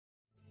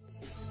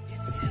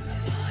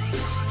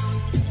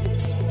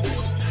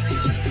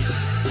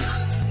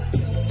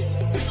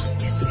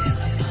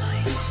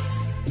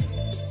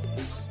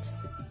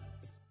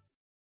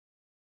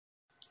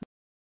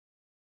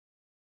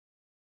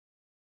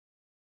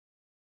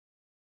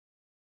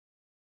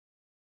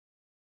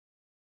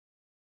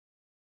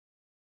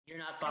You're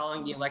not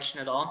following the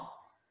election at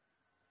all?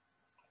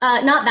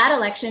 Not that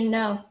election,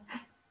 no.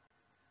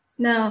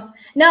 No,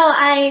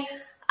 I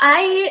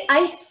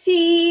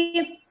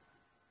see,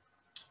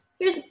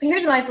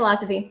 here's my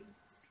philosophy.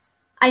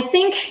 I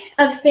think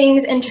of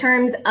things in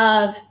terms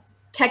of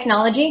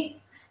technology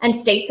and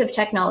states of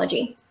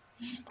technology.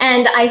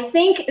 And I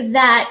think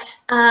that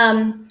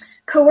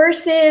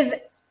coercive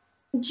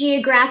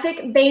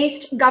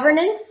geographic-based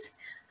governance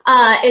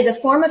is a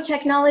form of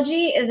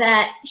technology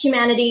that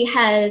humanity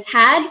has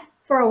had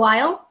for a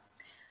while.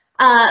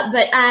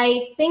 But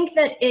I think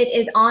that it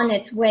is on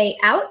its way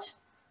out.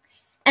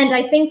 And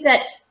I think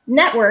that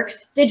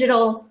networks,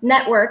 digital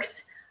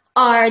networks,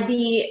 are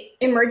the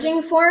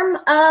emerging form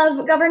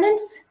of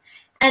governance.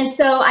 And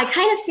so I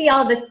kind of see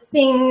all the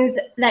things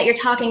that you're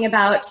talking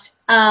about,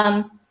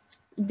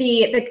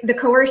 the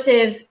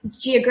coercive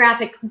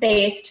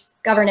geographic-based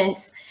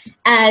governance,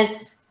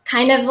 as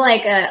kind of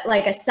like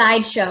a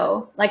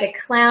sideshow, like a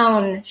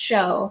clown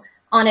show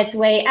on its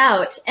way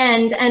out.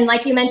 And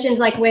like you mentioned,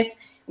 like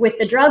with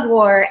the drug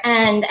war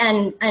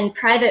and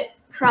private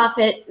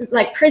profit,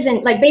 like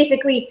prison, like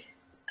basically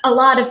a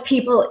lot of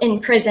people in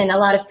prison, a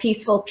lot of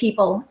peaceful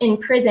people in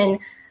prison.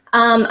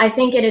 I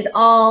think it is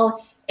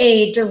all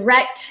a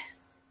direct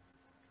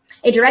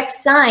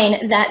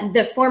sign that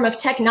the form of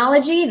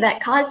technology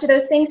that caused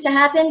those things to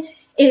happen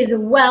is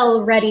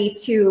well ready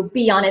to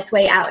be on its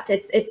way out.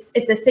 It's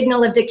a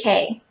signal of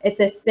decay. It's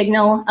a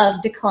signal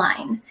of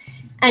decline.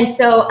 And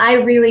so I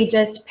really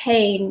just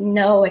pay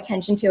no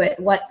attention to it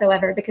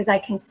whatsoever because I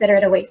consider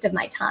it a waste of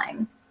my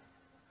time.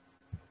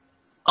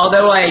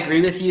 Although I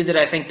agree with you that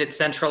I think that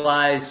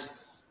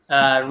centralized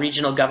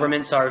regional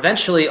governments are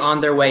eventually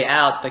on their way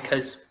out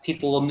because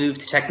people will move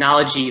to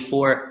technology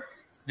for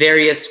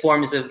various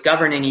forms of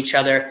governing each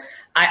other.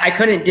 I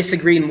couldn't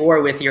disagree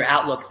more with your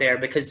outlook there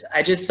because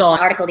I just saw an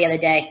article the other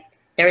day.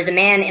 There was a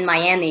man in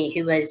Miami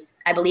who was,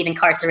 I believe,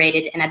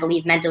 incarcerated and I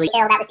believe mentally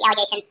ill. That was the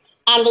allegation.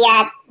 And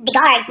the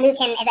guards moved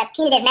him as a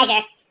punitive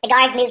measure. The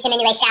guards moved him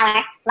into a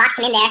shower, locked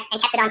him in there,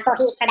 and kept it on full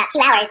heat for about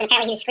 2 hours. And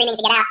apparently he was screaming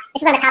to get out.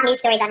 This was one of the top news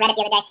stories on Reddit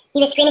the other day.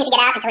 He was screaming to get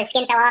out until his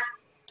skin fell off,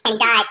 and he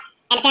died.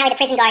 And apparently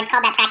the prison guards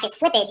called that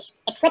practice slippage.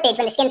 It's slippage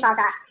when the skin falls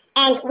off.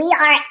 And we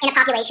are in a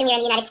population here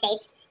in the United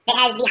States that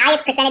has the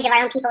highest percentage of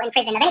our own people in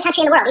prison of any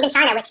country in the world, even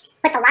China, which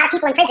puts a lot of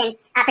people in prison.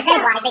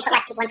 Percentage-wise, they put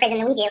less people in prison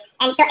than we do.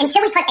 And so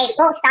until we put a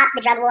full stop to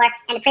the drug war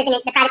and the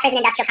private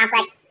prison industrial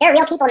complex, there are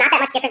real people not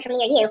that much different from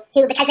me or you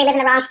who, because they live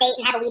in the wrong state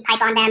and have a weed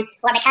pipe on them,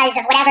 or because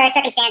of whatever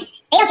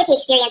circumstance, they don't get the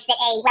experience that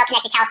a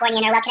well-connected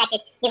Californian or well-connected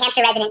New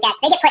Hampshire resident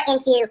gets. They get put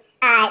into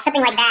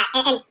something like that.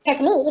 And so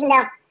to me, even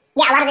though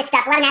yeah, a lot of this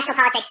stuff, a lot of national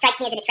politics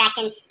strikes me as a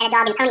distraction and a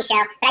dog and pony show.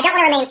 But I don't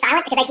want to remain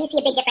silent because I do see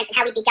a big difference in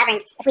how we'd be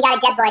governed if we got a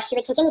Jeb Bush who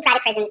would continue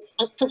private prisons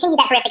and continue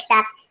that horrific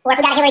stuff, or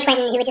if we got a Hillary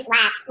Clinton who would just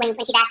laugh when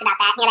she's asked about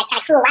that, you know, that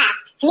kind of cruel laugh.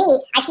 To me,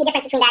 I see a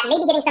difference between that and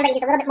maybe getting somebody who's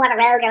a little bit more of a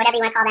rogue or whatever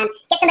you want to call them,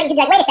 get somebody who'd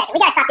be like, wait a second, we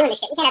got to stop doing this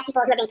shit. We can't have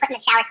people who are being put in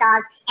the shower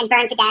stalls and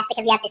burned to death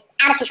because we have this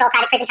out-of-control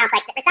private prison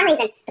complex that for some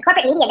reason the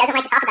corporate media doesn't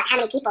like to talk about how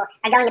many people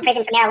are going to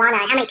prison for marijuana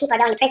and how many people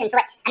are going to prison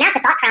for what amounts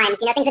of thought crimes,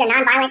 you know, things that are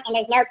nonviolent and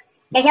there's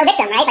no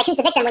victim, right? Like, who's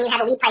the victim when you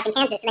have a weed pipe in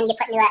Kansas and then you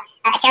get put into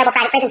a terrible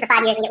private prison for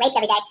 5 years and get raped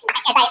every day?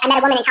 As I met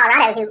a woman in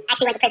Colorado who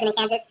actually went to prison in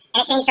Kansas, and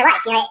it changed her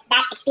life. You know,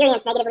 that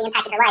experience negatively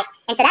impacted her life.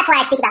 And so that's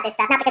why I speak about this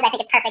stuff, not because I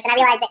think it's perfect, and I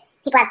realize that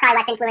people have probably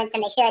less influence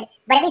than they should,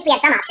 but at least we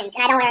have some options, and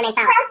I don't want to remain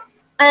silent.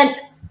 And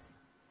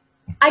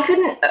I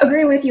couldn't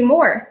agree with you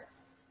more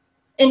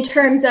in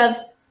terms of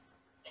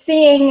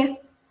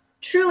seeing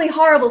truly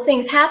horrible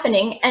things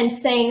happening and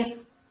saying,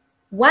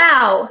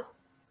 wow,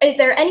 is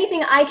there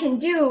anything I can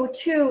do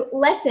to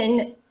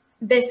lessen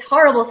this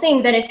horrible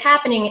thing that is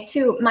happening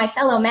to my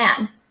fellow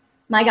man,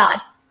 my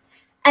God?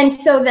 And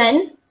so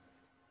then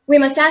we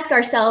must ask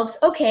ourselves,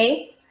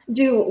 okay,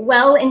 do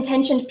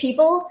well-intentioned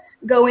people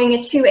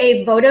going to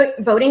a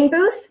voting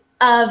booth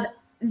of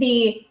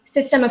the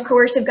system of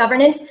coercive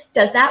governance,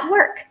 does that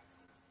work?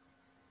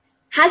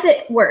 Has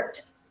it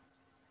worked?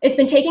 It's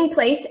been taking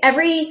place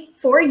every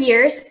 4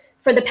 years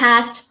for the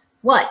past,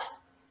 what,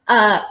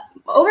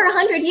 over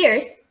 100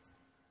 years.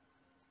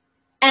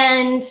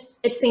 And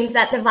it seems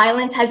that the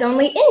violence has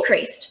only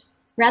increased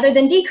rather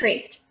than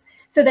decreased.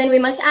 So then we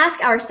must ask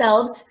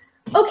ourselves,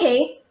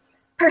 okay,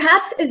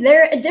 perhaps is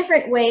there a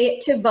different way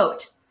to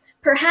vote?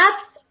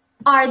 Perhaps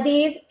are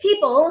these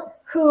people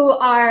who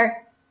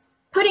are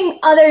putting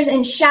others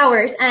in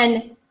showers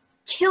and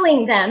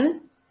killing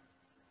them,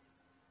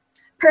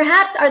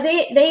 perhaps are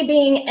they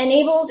being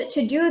enabled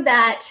to do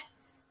that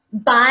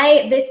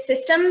by this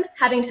system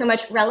having so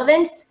much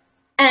relevance,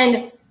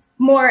 and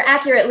more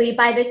accurately,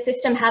 by this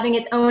system having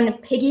its own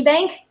piggy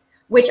bank,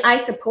 which I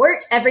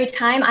support every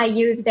time I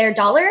use their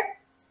dollar?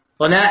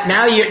 Well,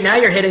 now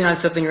you're hitting on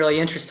something really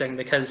interesting,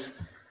 because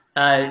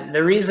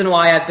the reason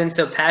why I've been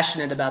so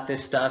passionate about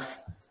this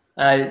stuff,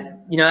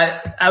 you know,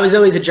 I was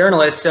always a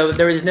journalist, so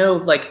there was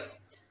no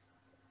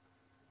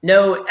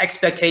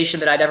expectation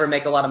that I'd ever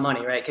make a lot of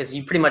money, right? Because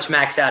you pretty much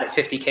max out at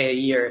 $50K a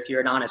year if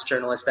you're an honest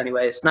journalist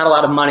anyway. It's not a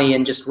lot of money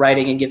in just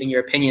writing and giving your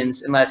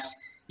opinions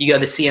unless you go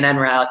the CNN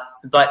route.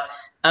 But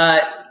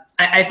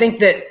I think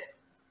that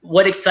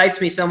what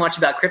excites me so much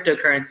about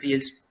cryptocurrency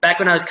is back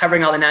when I was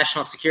covering all the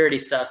national security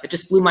stuff, it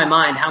just blew my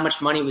mind how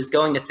much money was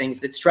going to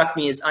things that struck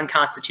me as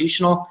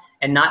unconstitutional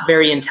and not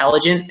very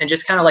intelligent and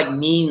just kind of like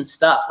mean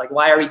stuff. Like,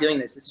 why are we doing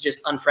this? This is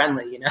just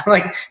unfriendly, you know,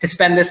 like to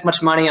spend this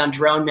much money on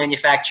drone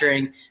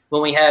manufacturing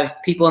when we have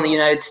people in the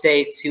United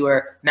States who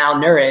are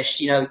malnourished,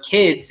 you know,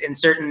 kids in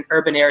certain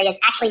urban areas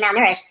actually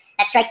malnourished.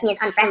 That strikes me as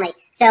unfriendly.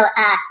 So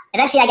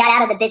eventually I got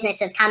out of the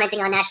business of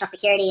commenting on national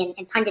security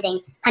and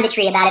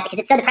punditry about it because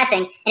it's so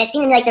depressing. And it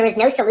seemed like there was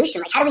no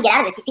solution. Like, how do we get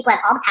out of this? These people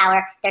have all the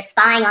power. They're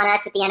spying on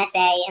us with the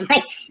NSA. And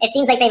like, it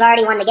seems like they've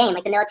already won the game.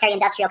 Like the military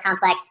industrial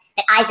complex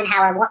that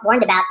Eisenhower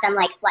warned about some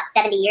like, what,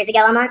 70 years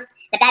ago almost?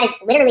 That has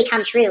literally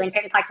come true in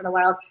certain parts of the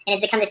world and has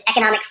become this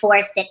economic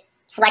force that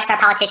selects our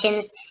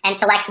politicians and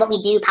selects what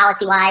we do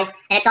policy-wise.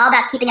 And it's all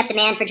about keeping up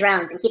demand for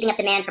drones and keeping up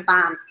demand for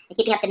bombs and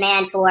keeping up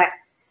demand for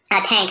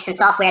tanks and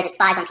software that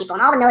spies on people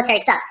and all the military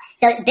stuff.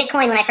 So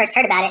Bitcoin, when I first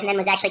heard about it and then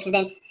was actually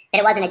convinced that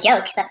it wasn't a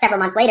joke, so several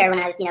months later when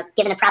I was, you know,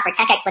 given a proper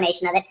tech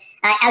explanation of it,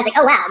 I was like,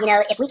 oh wow, you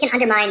know, if we can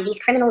undermine these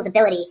criminals'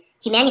 ability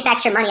to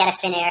manufacture money out of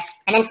thin air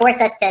and then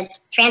force us to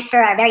transfer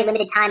our very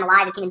limited time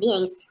alive as human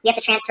beings, we have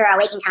to transfer our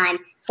waking time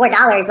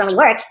 $4 when we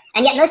work,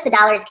 and yet most of the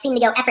dollars seem to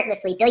go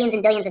effortlessly. Billions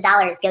and billions of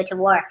dollars go to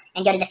war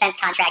and go to defense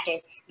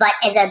contractors. But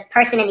as a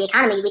person in the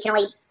economy, we can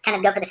only kind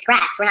of go for the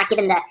scraps. We're not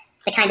given the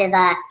kind of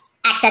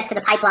access to the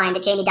pipeline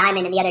that Jamie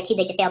Dimon and the other too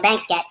big to fail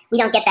banks get. We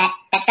don't get that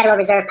Federal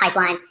Reserve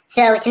pipeline.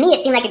 So to me,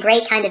 it seemed like a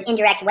great kind of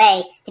indirect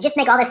way to just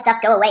make all this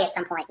stuff go away at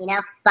some point, you know?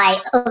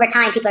 By over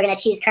time, people are going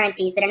to choose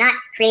currencies that are not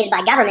created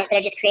by government, that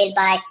are just created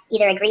by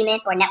either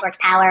agreement or network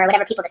power or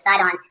whatever people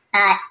decide on.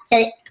 So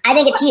I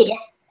think it's huge.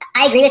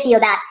 I agree with you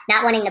about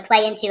not wanting to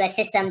play into a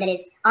system that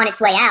is on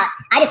its way out.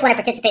 I just want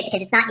to participate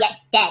because it's not yet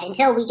dead.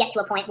 Until we get to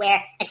a point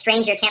where a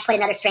stranger can't put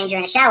another stranger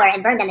in a shower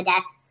and burn them to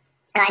death,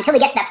 until we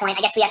get to that point,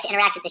 I guess we have to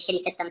interact with this shitty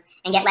system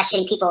and get less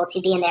shitty people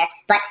to be in there.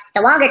 But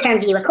the longer term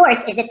view, of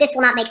course, is that this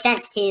will not make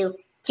sense to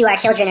our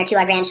children or to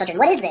our grandchildren.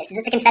 What is this? Is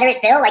this a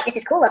Confederate bill? Like, this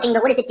is cool looking,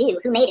 but what does it do?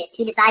 Who made it?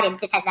 Who decided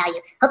this has value?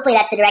 Hopefully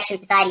that's the direction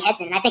society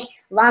heads in. And I think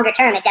longer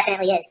term, it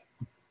definitely is.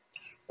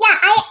 Yeah,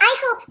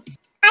 I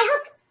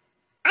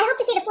hope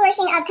to see the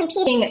flourishing of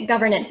competing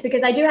governance,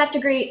 because I do have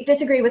to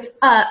disagree with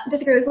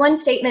one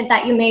statement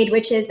that you made,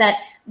 which is that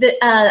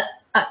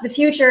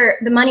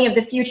the money of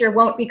the future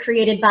won't be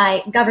created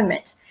by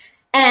government.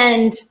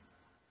 And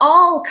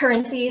all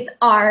currencies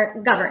are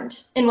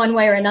governed in one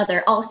way or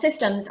another. All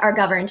systems are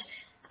governed.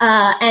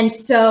 And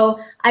so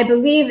I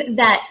believe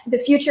that the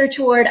future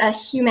toward a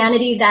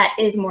humanity that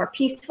is more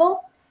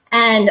peaceful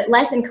and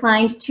less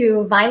inclined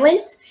to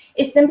violence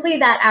is simply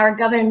that our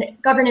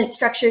governance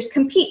structures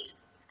compete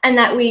and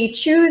that we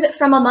choose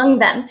from among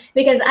them.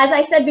 Because as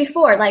I said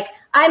before, like,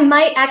 I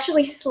might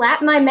actually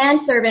slap my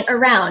manservant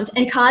around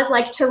and cause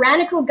like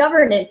tyrannical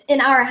governance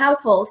in our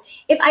household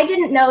if I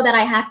didn't know that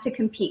I have to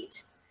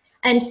compete.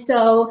 And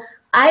so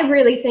I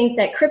really think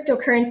that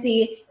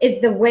cryptocurrency is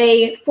the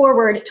way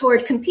forward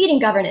toward competing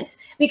governance,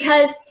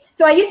 because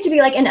so I used to be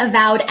like an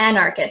avowed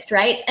anarchist,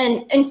 right?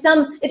 And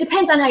it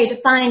depends on how you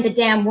define the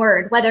damn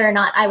word, whether or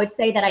not I would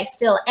say that I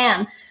still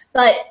am.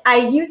 But I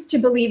used to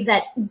believe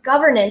that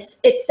governance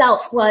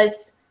itself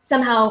was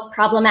somehow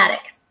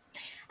problematic.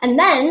 And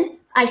then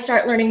I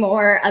start learning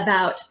more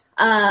about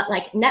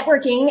like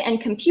networking and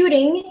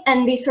computing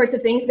and these sorts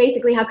of things,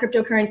 basically how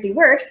cryptocurrency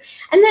works.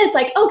 And then it's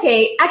like,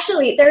 okay,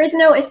 actually, there is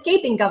no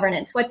escaping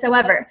governance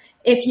whatsoever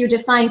if you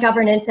define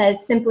governance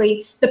as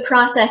simply the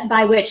process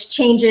by which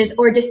changes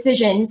or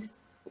decisions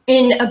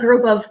in a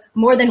group of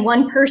more than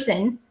one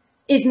person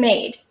is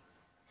made.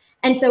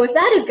 And so if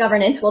that is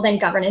governance, well, then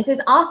governance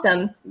is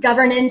awesome.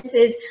 Governance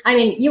is, I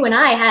mean, you and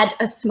I had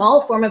a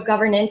small form of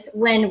governance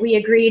when we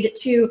agreed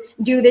to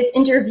do this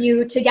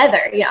interview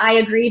together. You know, I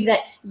agreed that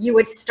you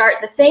would start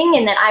the thing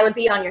and that I would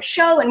be on your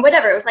show and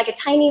whatever. It was like a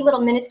tiny little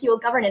minuscule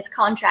governance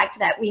contract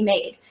that we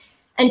made.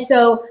 And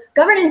so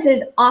governance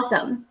is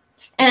awesome.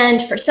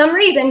 And for some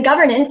reason,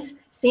 governance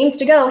seems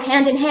to go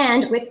hand in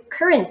hand with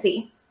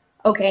currency,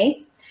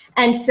 okay?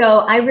 And so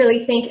I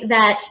really think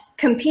that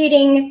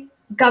competing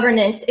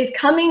governance is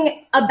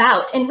coming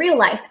about in real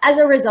life as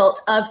a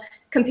result of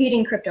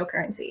competing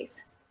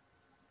cryptocurrencies.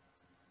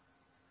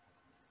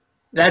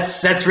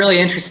 That's really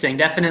interesting.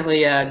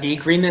 Definitely the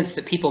agreements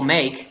that people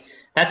make,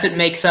 that's what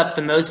makes up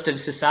the most of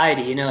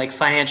society, you know, like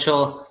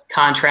financial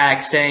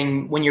contracts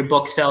saying when your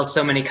book sells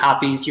so many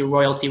copies, your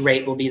royalty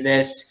rate will be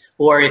this,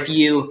 or if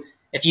you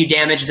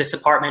damage this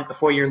apartment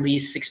before your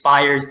lease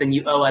expires, then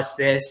you owe us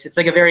this. It's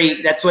like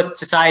that's what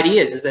society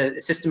is a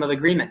system of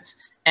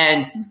agreements.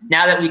 And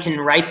now that we can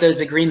write those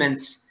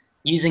agreements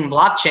using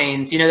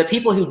blockchains, you know, the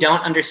people who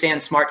don't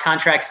understand smart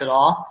contracts at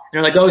all,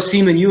 they're like, oh,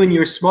 Seaman, you and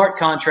your smart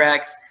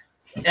contracts.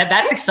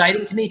 That's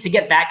exciting to me. To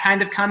get that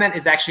kind of comment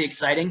is actually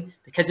exciting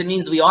because it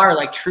means we are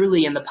like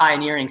truly in the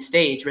pioneering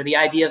stage where the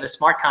idea of a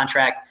smart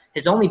contract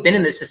has only been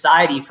in this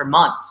society for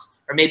months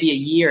or maybe a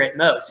year at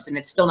most. And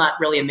it's still not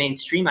really a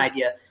mainstream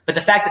idea. But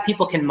the fact that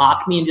people can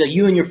mock me and be like,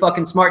 you and your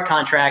fucking smart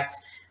contracts,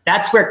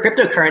 that's where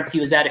cryptocurrency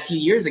was at a few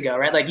years ago,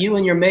 right? Like you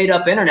and your made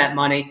up internet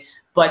money.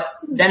 But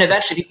then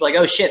eventually people are like,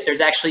 oh shit,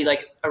 there's actually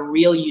like a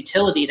real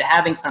utility to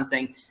having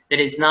something that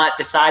is not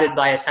decided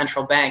by a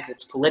central bank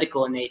that's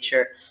political in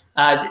nature.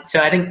 So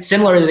I think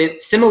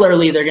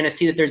similarly, they're going to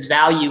see that there's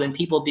value in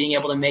people being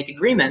able to make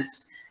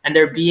agreements, and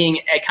there being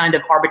a kind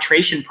of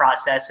arbitration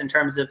process in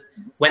terms of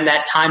when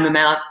that time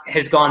amount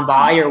has gone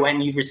by or when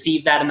you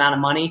receive that amount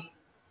of money.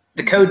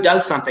 The code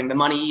does something. The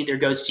money either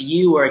goes to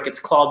you or it gets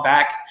clawed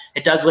back.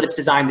 It does what it's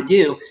designed to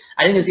do.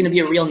 I think there's going to be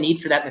a real need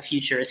for that in the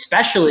future,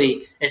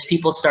 especially as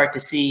people start to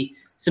see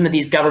some of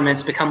these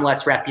governments become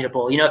less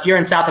reputable. You know, if you're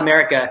in South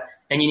America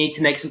and you need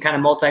to make some kind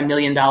of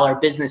multi-million-dollar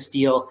business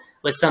deal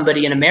with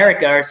somebody in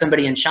America or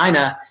somebody in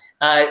China,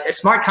 a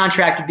smart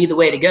contract would be the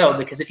way to go,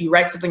 because if you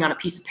write something on a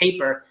piece of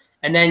paper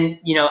and then,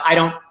 you know, I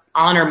don't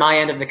honor my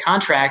end of the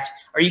contract,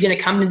 are you going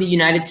to come to the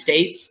United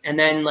States and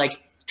then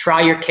like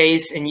try your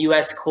case in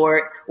US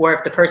court? Or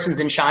if the person's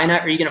in China,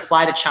 are you going to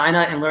fly to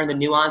China and learn the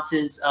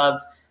nuances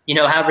of, you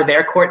know, however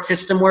their court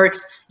system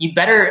works? You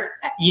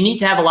need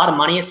to have a lot of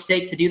money at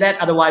stake to do that.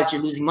 Otherwise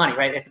you're losing money,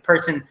 right? If the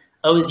person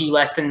owes you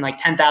less than like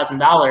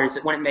 $10,000,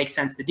 it wouldn't make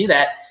sense to do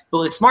that. But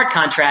with smart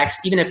contracts,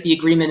 even if the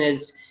agreement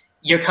is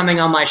you're coming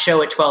on my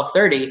show at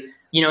 12:30,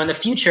 you know, in the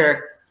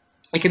future,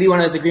 it could be one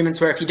of those agreements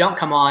where if you don't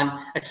come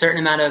on, a certain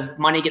amount of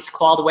money gets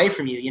clawed away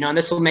from you, you know, and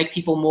this will make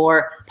people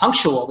more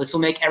punctual. This will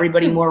make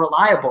everybody more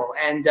reliable.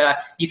 And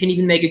you can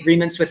even make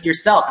agreements with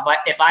yourself.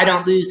 If I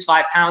don't lose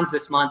 £5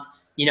 this month,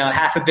 you know,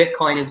 half a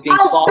Bitcoin is being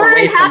clawed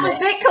away from me. I'll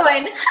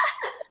burn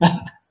half a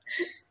Bitcoin.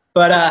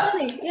 But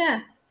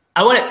yeah.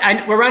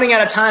 we're running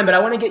out of time, but I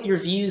want to get your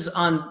views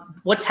on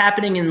what's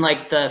happening in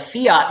like the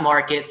fiat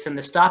markets and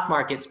the stock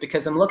markets,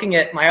 because I'm looking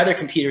at my other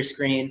computer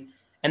screen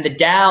and the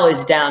Dow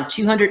is down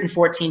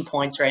 214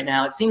 points right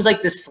now. It seems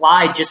like this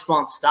slide just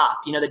won't stop.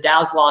 You know, the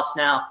Dow's lost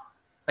now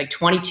like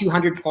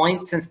 2,200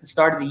 points since the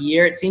start of the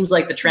year. It seems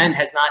like the trend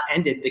has not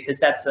ended, because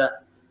that's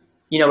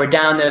you know, we're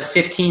down to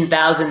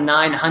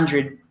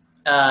 15,900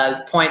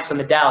 points on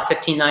the Dow,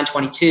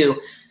 15,922.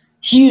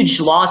 Huge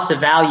loss of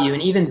value,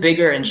 and even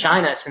bigger in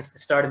China since the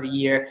start of the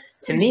year.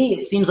 To me,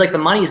 it seems like the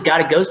money's got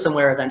to go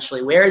somewhere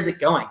eventually. Where is it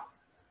going?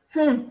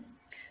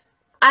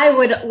 I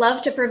would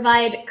love to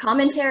provide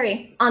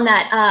commentary on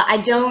that.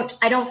 I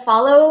don't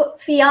follow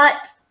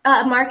fiat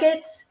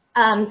markets,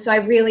 so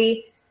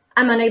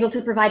I'm unable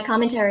to provide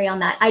commentary on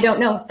that. I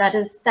don't know. That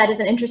is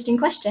an interesting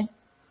question.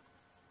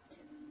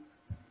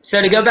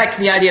 So to go back to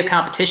the idea of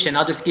competition,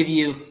 I'll just give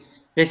you.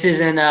 This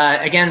isn't,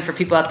 again, for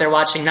people out there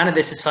watching, none of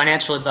this is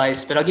financial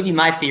advice, but I'll give you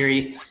my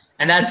theory.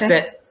 And that's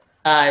that,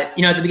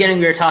 you know, at the beginning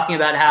we were talking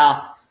about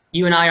how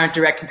you and I aren't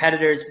direct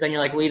competitors, but then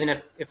you're like, well, even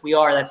if we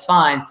are, that's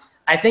fine.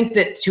 I think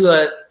that to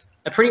a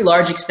pretty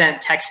large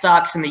extent, tech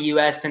stocks in the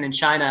US and in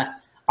China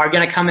are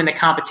going to come into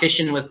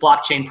competition with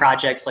blockchain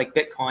projects like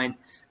Bitcoin,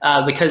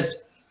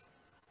 because,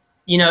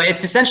 you know,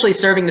 it's essentially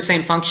serving the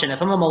same function.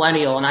 If I'm a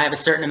millennial and I have a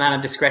certain amount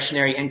of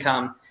discretionary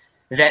income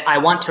that I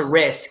want to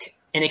risk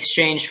in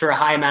exchange for a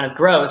high amount of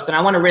growth, and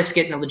I want to risk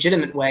it in a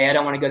legitimate way. I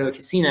don't want to go to a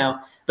casino.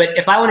 But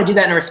if I want to do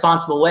that in a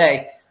responsible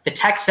way, the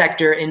tech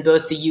sector in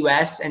both the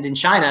US and in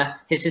China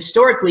has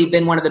historically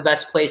been one of the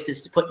best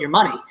places to put your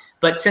money.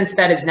 But since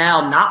that is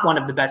now not one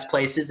of the best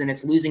places and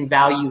it's losing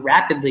value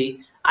rapidly,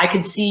 I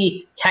could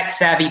see tech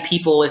savvy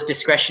people with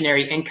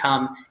discretionary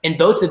income in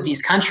both of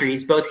these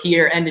countries, both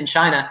here and in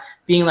China,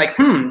 being like,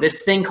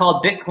 this thing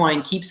called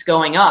Bitcoin keeps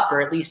going up,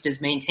 or at least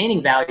is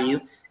maintaining value.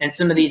 And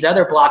some of these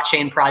other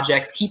blockchain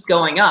projects keep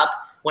going up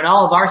when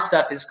all of our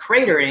stuff is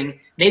cratering.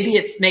 Maybe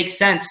it makes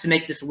sense to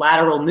make this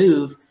lateral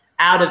move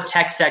out of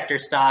tech sector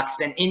stocks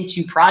and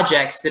into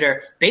projects that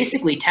are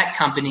basically tech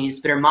companies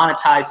but are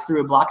monetized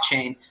through a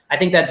blockchain. I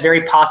think that's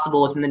very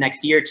possible within the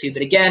next year or two.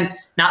 But again,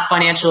 not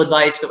financial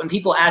advice, but when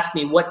people ask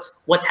me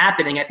what's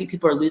happening, I think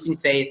people are losing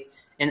faith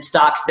in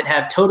stocks that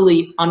have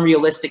totally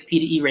unrealistic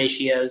P/E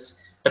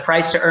ratios. The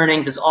price to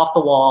earnings is off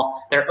the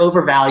wall. They're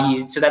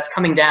overvalued. So that's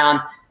coming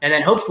down. And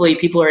then hopefully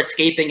people are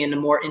escaping into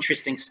more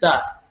interesting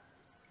stuff.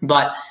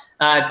 But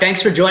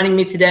thanks for joining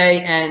me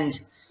today. And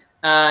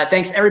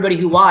thanks everybody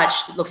who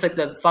watched. It looks like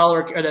the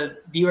follower or the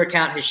viewer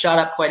count has shot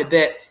up quite a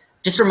bit.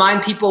 Just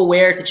remind people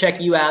where to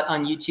check you out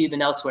on YouTube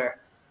and elsewhere.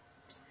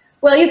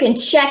 Well, you can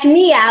check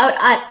me out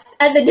at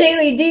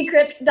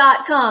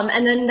thedailydecrypt.com,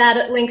 and then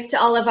that links to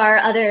all of our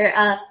other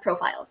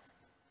profiles.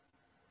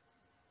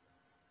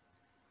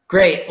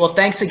 Great. Well,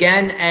 thanks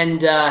again.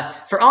 And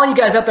for all you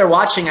guys out there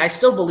watching, I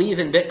still believe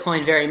in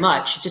Bitcoin very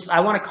much. It's just I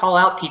want to call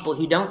out people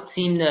who don't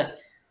seem to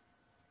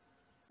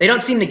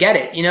get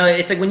it. You know,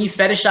 it's like when you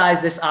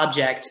fetishize this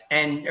object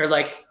and are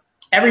like,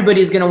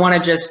 everybody's going to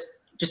want to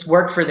just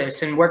work for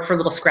this and work for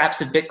little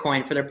scraps of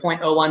Bitcoin for their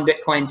 0.01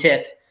 Bitcoin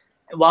tip,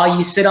 while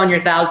you sit on your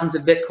thousands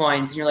of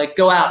Bitcoins and you're like,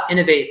 go out,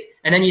 innovate.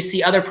 And then you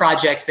see other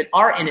projects that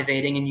are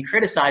innovating and you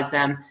criticize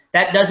them.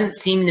 That doesn't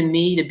seem to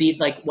me to be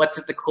like what's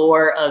at the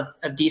core of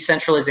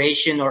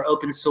decentralization or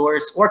open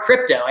source or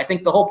crypto. I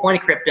think the whole point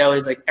of crypto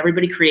is like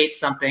everybody creates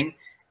something.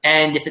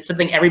 And if it's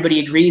something everybody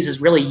agrees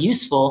is really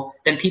useful,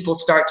 then people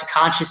start to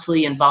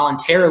consciously and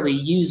voluntarily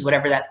use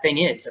whatever that thing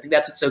is. I think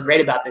that's what's so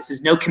great about this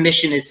is no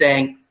commission is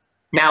saying,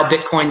 now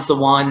Bitcoin's the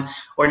one,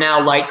 or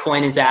now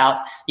Litecoin is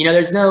out. You know,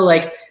 there's no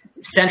like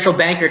central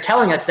banker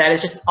telling us that.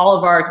 It's just all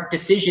of our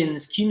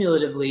decisions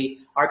cumulatively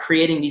are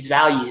creating these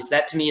values.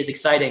 That to me is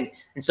exciting.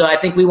 And so I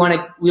think we want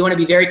to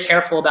be very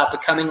careful about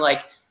becoming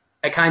like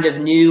a kind of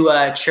new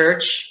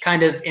church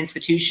kind of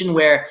institution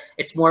where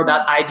it's more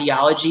about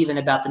ideology than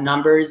about the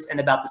numbers and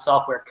about the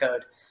software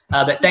code.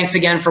 But thanks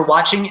again for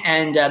watching,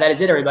 and that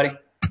is it, everybody.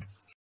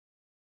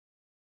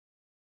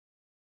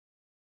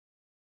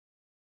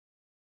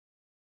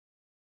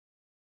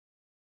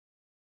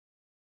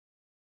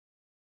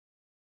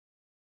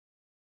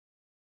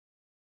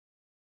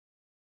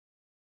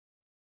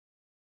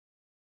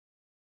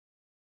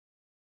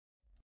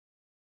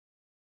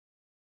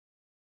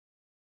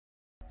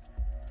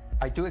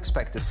 I do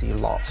expect to see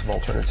lots of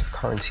alternative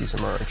currencies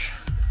emerge.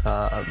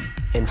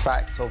 In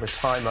fact, over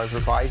time, I've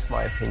revised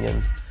my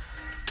opinion,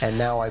 and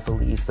now I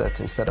believe that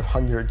instead of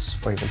hundreds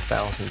or even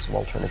thousands of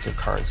alternative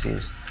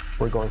currencies,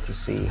 we're going to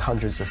see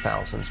hundreds of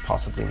thousands,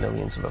 possibly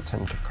millions of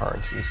alternative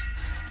currencies,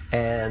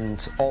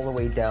 and all the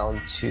way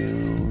down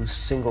to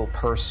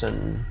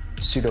single-person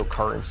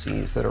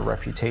pseudo-currencies that are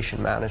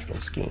reputation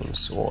management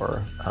schemes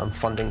or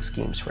funding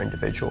schemes for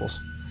individuals.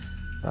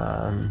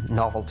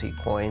 Novelty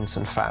coins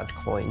and fad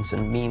coins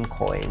and meme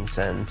coins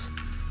and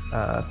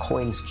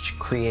coins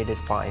created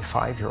by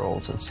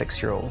 5-year-olds and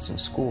 6-year-olds in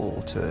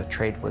school to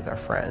trade with their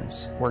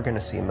friends. We're going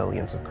to see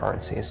millions of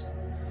currencies.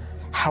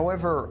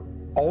 However,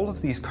 all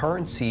of these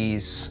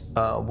currencies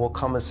will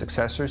come as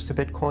successors to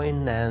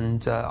Bitcoin,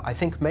 and I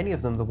think many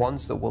of them, the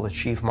ones that will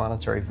achieve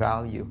monetary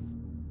value,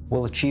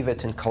 will achieve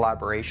it in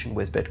collaboration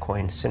with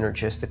Bitcoin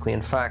synergistically.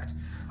 In fact,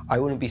 I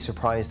wouldn't be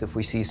surprised if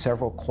we see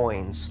several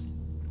coins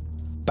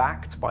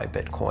backed by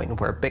Bitcoin,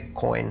 where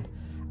Bitcoin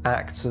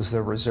acts as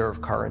the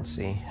reserve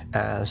currency,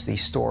 as the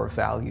store of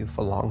value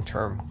for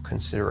long-term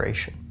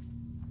consideration.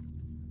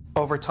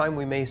 Over time,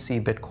 we may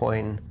see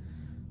Bitcoin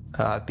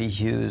be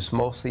used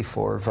mostly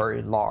for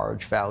very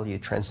large value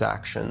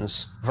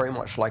transactions, very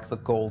much like the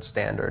gold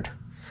standard.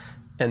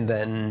 And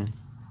then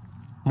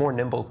more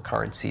nimble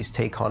currencies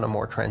take on a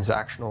more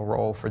transactional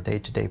role for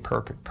day-to-day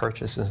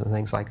purchases and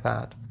things like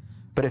that.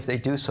 But if they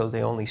do so,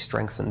 they only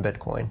strengthen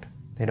Bitcoin.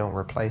 They don't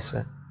replace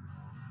it.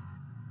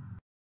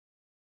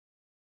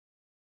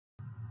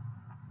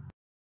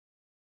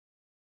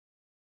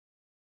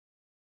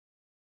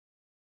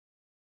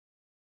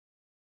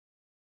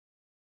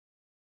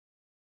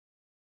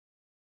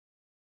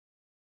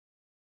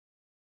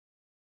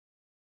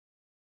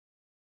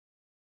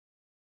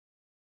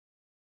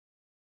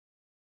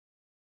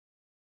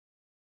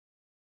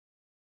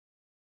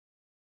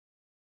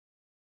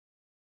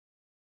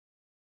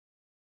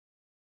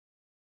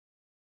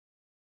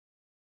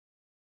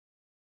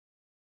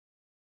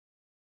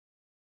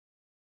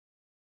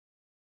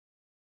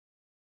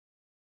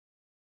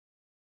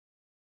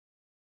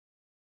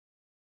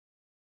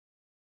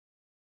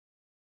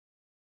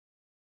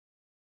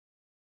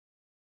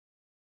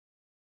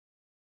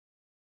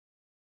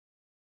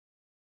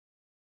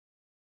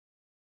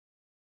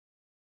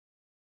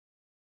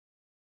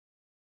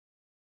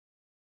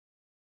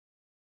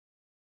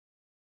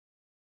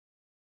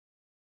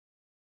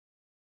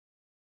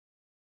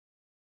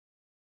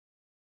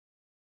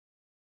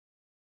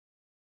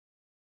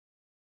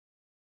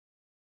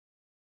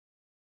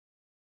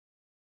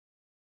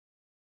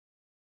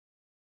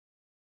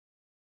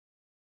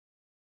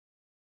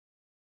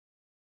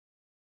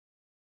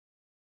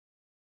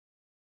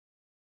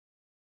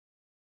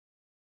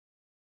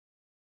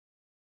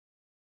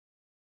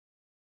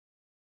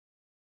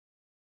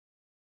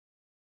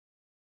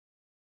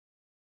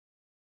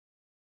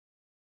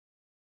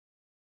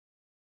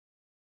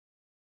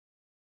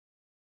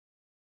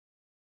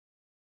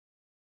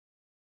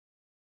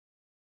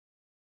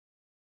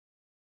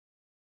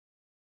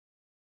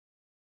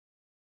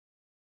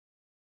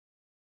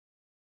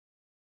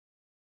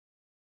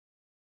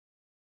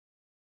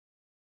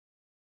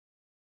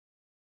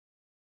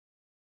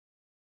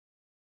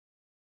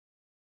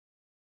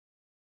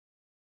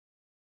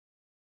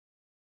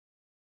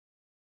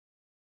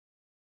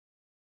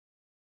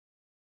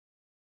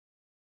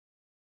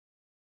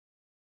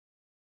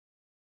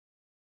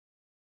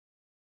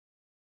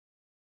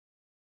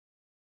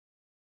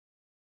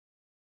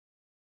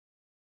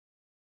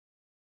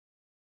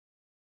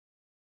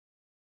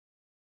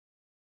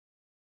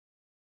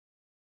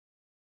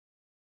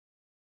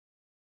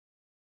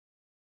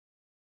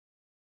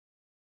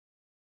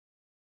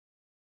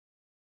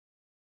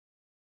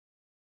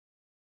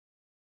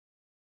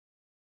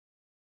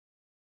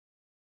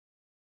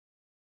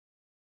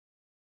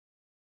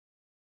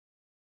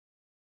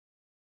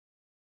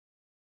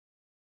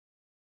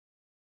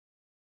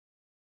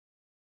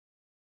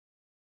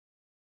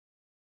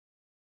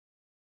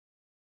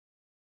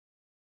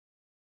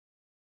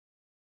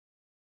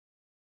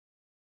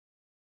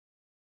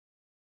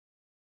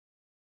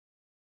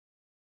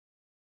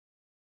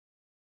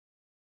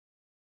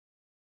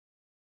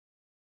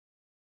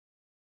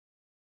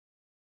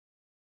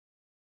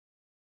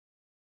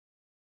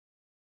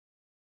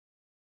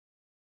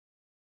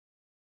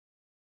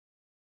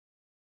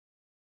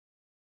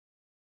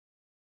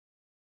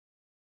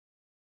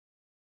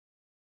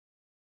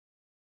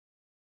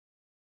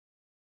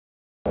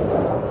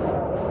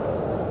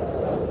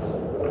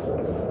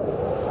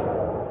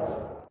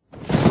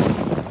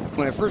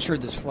 When I first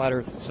heard this flat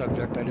earth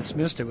subject, I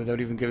dismissed it without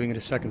even giving it a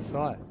second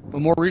thought.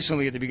 But more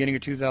recently, at the beginning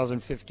of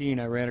 2015,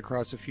 I ran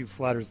across a few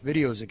flat earth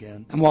videos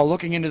again. And while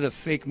looking into the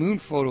fake moon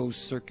photos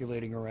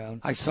circulating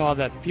around, I saw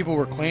that people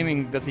were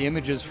claiming that the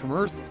images from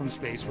Earth from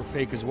space were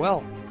fake as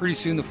well. Pretty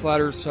soon the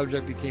flat earth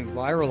subject became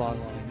viral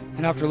online.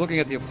 And after looking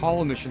at the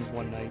Apollo missions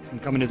one night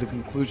and coming to the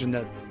conclusion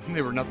that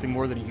they were nothing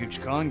more than a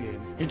huge con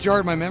game, it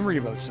jarred my memory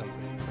about something.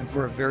 And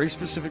for a very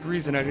specific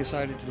reason, I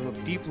decided to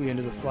look deeply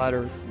into the flat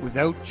earth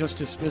without just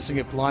dismissing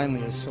it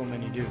blindly as so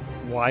many do.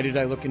 Why did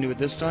I look into it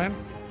this time?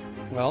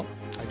 Well,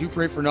 I do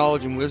pray for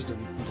knowledge and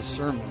wisdom and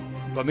discernment,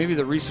 but maybe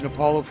the recent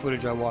Apollo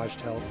footage I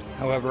watched helped.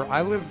 However,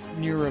 I live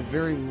near a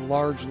very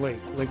large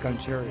lake, Lake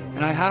Ontario,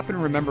 and I happen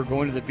to remember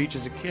going to the beach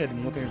as a kid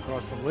and looking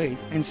across the lake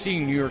and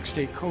seeing New York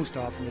State coast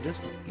off in the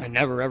distance. I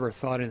never ever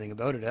thought anything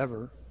about it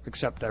ever,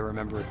 except I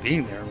remember it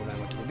being there when I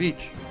went to the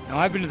beach. Now,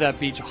 I've been to that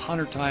beach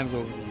 100 times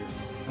over the years.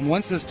 And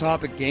once this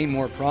topic gained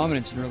more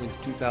prominence in early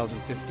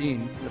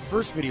 2015, the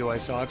first video I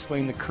saw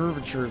explained the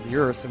curvature of the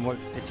Earth and what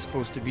it's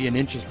supposed to be in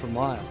inches per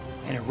mile.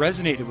 And it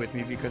resonated with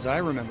me because I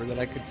remember that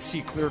I could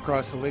see clear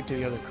across the lake to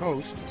the other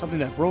coast, something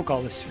that broke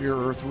all the sphere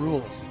Earth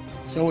rules.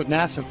 So with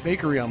NASA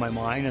fakery on my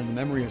mind and the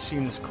memory of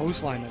seeing this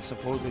coastline that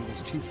supposedly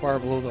was too far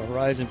below the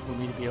horizon for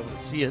me to be able to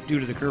see it due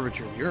to the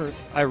curvature of the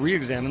Earth, I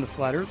re-examined the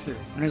flat Earth theory.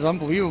 And as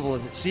unbelievable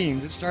as it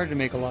seemed, it started to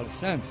make a lot of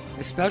sense,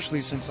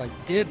 especially since I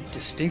did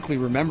distinctly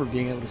remember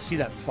being able to see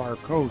that far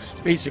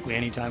coast basically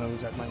anytime I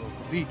was at my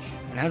local beach.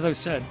 And as I've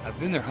said, I've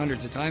been there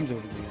hundreds of times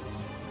over the years.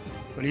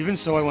 But even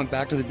so, I went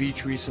back to the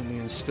beach recently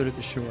and stood at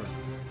the shore.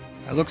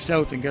 I looked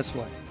south and guess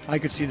what? I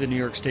could see the New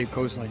York State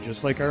coastline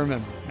just like I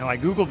remember. Now I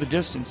googled the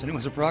distance and it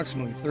was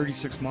approximately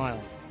 36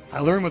 miles. I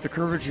learned what the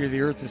curvature of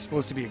the Earth is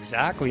supposed to be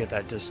exactly at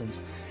that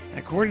distance, and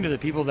according to the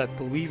people that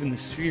believe in the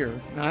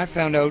sphere, I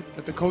found out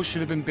that the coast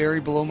should have been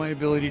buried below my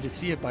ability to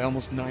see it by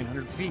almost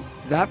 900 feet.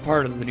 That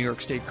part of the New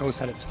York State coast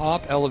had a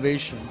top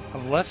elevation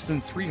of less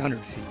than 300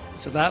 feet.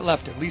 So that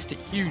left at least a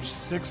huge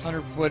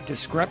 600-foot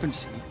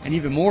discrepancy, and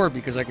even more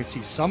because I could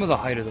see some of the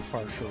height of the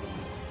far shoreline.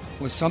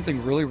 Was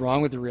something really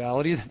wrong with the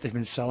reality that they've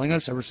been selling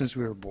us ever since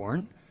we were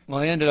born? Well,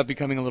 I ended up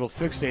becoming a little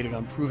fixated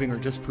on proving or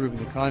disproving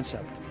the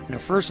concept. And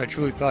at first I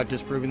truly thought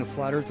disproving the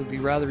flat Earth would be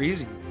rather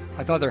easy.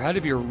 I thought there had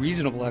to be a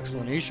reasonable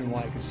explanation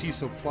why I could see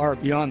so far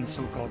beyond the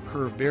so-called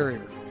curve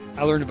barrier.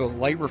 I learned about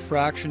light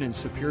refraction and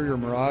superior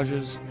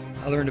mirages.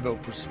 I learned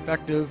about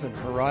perspective and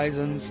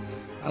horizons.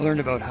 I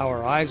learned about how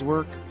our eyes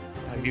work.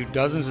 I viewed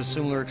dozens of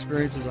similar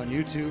experiences on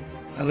YouTube.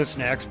 I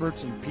listened to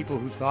experts and people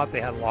who thought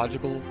they had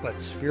logical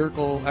but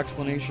spherical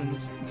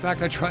explanations. In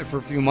fact, I tried for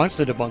a few months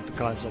to debunk the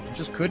concept and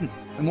just couldn't.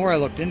 The more I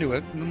looked into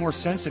it, the more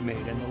sense it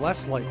made, and the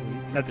less likely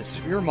that the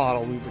sphere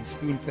model we've been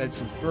spoon-fed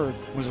since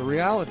birth was a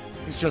reality.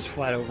 It's just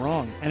flat out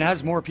wrong. And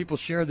as more people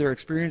shared their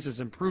experiences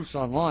and proofs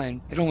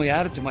online, it only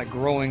added to my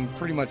growing,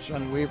 pretty much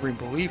unwavering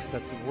belief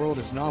that the world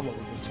is not what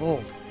we've been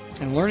told.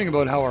 And learning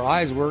about how our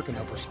eyes work and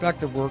how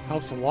perspective work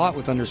helps a lot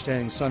with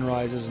understanding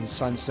sunrises and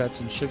sunsets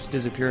and ships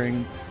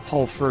disappearing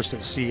hull first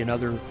at sea and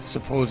other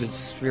supposed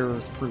sphere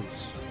Earth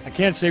proofs. I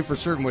can't say for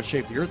certain what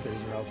shape the Earth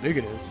is or how big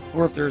it is,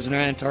 or if there's an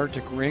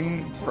Antarctic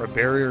ring or a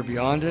barrier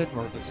beyond it,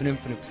 or if it's an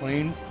infinite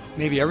plane.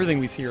 Maybe everything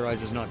we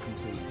theorize is not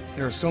complete.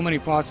 There are so many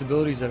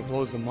possibilities that it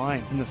blows the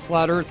mind, and the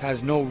flat Earth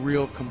has no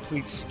real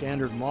complete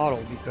standard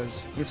model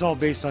because it's all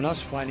based on us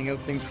finding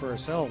out things for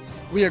ourselves.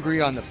 We agree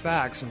on the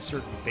facts and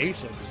certain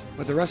basics,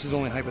 but the rest is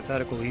only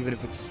hypothetical even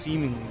if it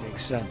seemingly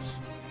makes sense.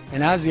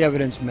 And as the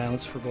evidence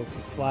mounts for both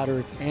the flat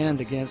Earth and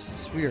against the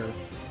sphere,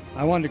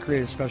 I wanted to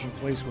create a special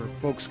place where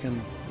folks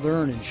can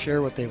learn and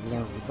share what they've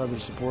learned with other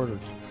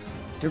supporters.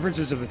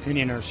 Differences of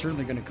opinion are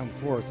certainly going to come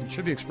forth and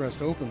should be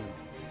expressed openly.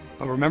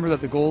 But remember that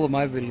the goal of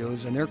my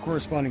videos and their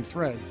corresponding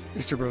threads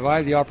is to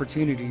provide the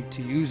opportunity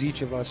to use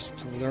each of us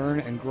to learn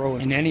and grow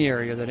in any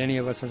area that any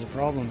of us has a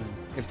problem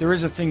in. If there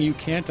is a thing you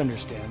can't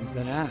understand,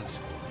 then ask.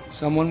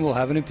 Someone will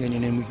have an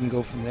opinion and we can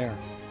go from there.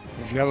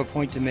 If you have a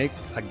point to make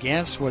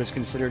against what is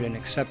considered an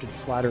accepted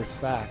flat Earth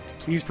fact,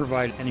 please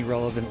provide any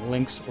relevant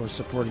links or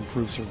supporting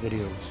proofs or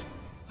videos.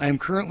 I am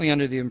currently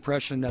under the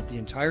impression that the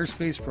entire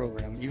space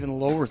program, even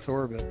low Earth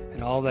orbit,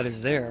 and all that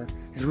is there,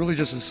 is really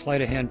just a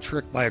sleight-of-hand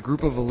trick by a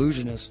group of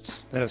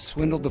illusionists that have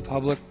swindled the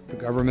public, the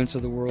governments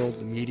of the world,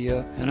 the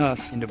media, and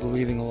us into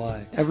believing a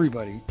lie.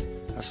 Everybody,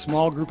 a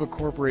small group of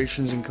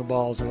corporations and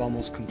cabals have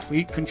almost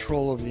complete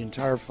control over the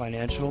entire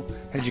financial,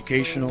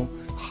 educational,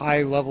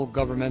 high-level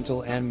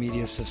governmental and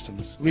media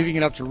systems, leaving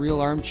it up to real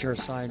armchair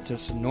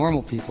scientists and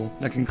normal people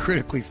that can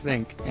critically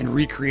think and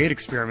recreate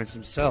experiments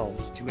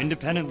themselves to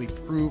independently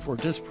prove or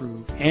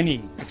disprove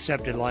any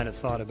accepted line of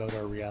thought about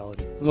our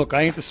reality. Look,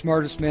 I ain't the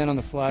smartest man on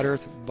the flat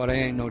Earth, but I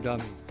ain't no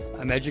dummy.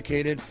 I'm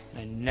educated, and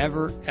I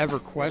never ever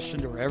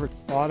questioned or ever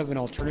thought of an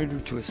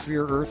alternative to a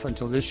sphere Earth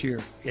until this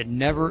year. It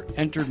never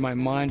entered my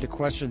mind to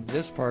question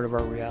this part of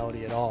our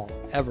reality at all,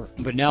 ever.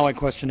 But now I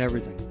question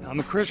everything.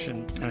 I'm a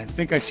Christian, and I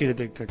think I see the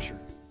big picture.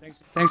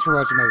 Thanks for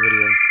watching my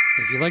video.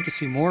 If you'd like to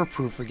see more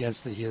proof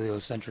against the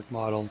heliocentric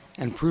model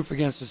and proof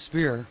against the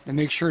sphere, then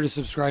make sure to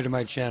subscribe to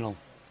my channel.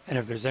 And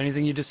if there's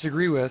anything you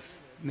disagree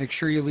with, make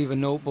sure you leave a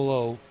note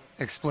below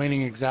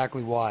explaining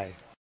exactly why.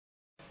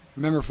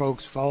 Remember,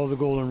 folks, follow the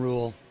golden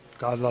rule.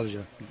 God loves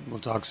you. We'll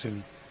talk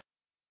soon.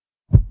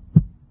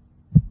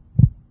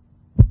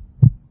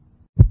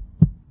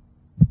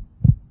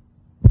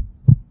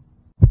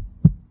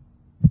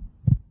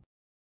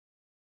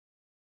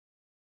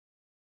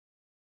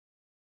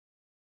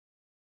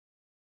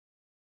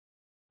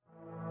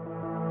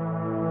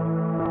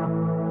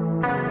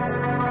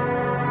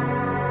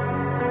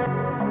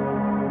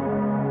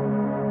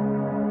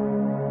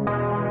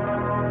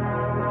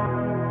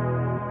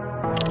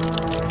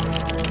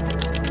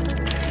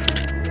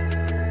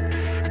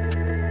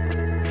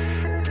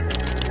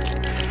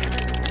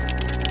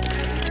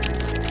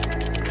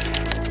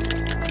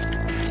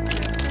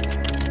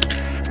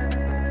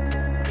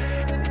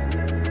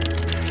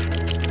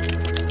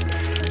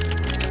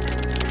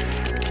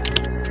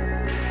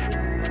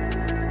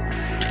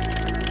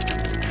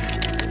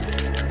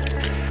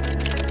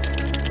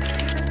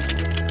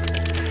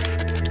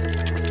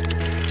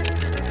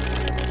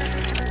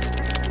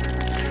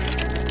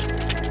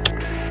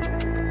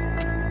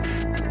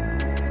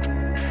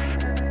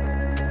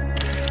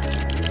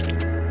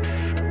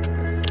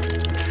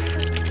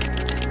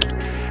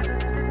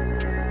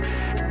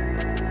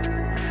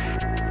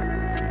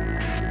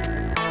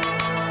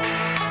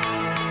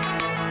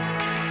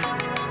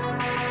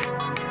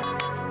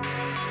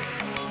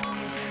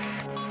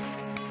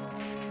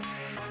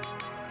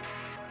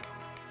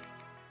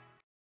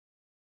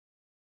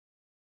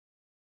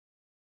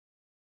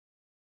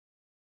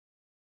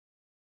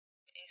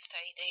 Esta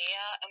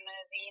idea me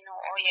vino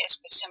hoy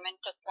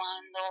especialmente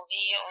cuando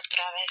vi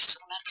otra vez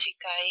una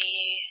chica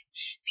ahí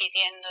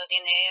pidiendo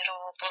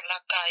dinero por la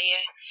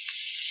calle.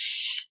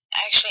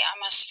 Actually, I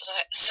must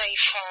say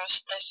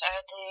first, this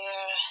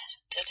idea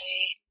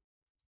today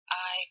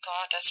I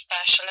got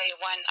especially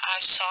when I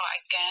saw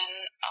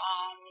again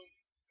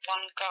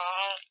one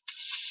girl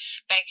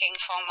begging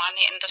for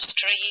money in the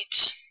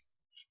streets.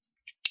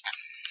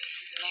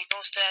 Me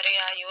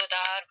gustaría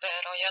ayudar,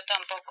 pero yo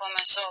tampoco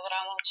me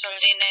sobra mucho el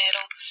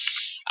dinero.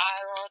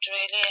 I would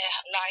really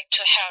like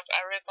to help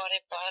everybody,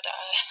 but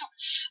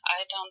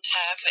I don't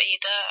have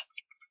either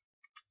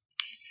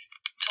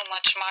too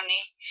much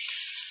money.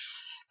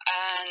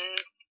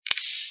 And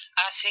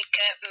así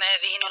que me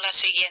vino la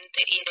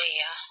siguiente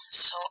idea.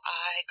 So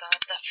I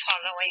got the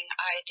following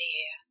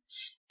idea.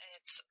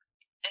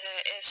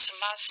 Es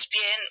más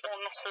bien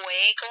un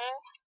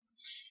juego.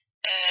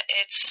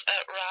 It's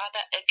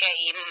rather a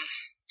game.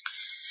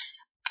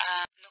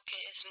 Lo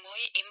que es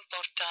muy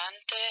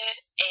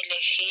importante,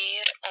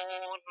 elegir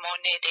un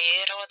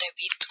monedero de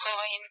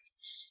Bitcoin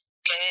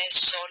que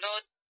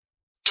solo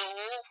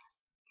tú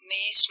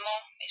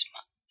misma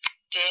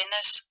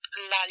tienes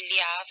la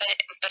llave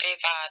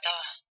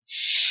privada.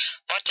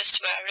 What is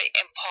very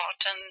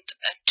important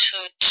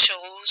to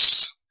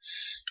choose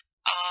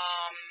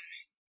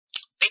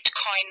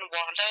Bitcoin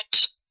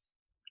wallet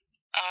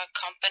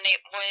company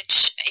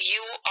which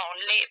you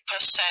only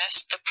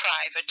possess the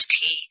private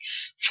key.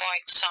 For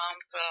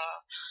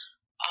example,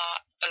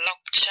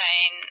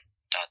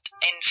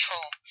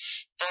 blockchain.info.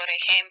 Por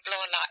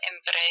ejemplo, la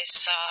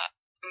empresa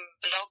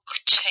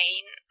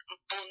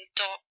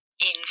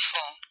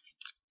blockchain.info.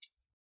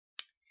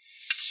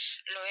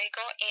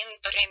 Luego,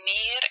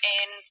 imprimir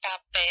en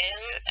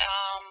papel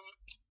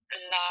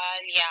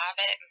la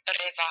llave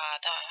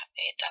privada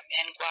y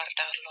también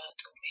guardarlo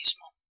tú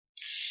mismo.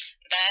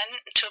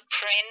 Then to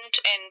print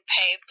in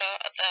paper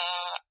the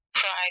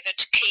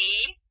private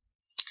key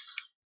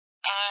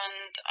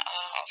and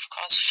of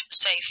course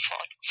save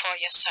for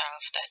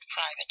yourself that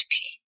private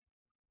key.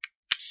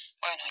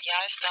 Bueno,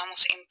 ya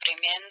estamos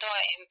imprimiendo,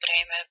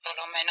 imprime por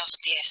lo menos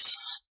 10.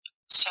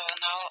 So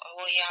now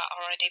we are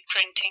already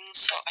printing,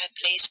 so at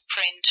least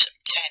print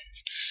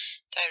 10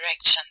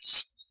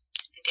 directions,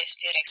 10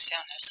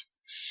 direcciones.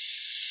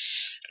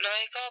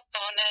 Luego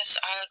pones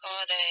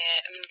algo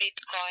de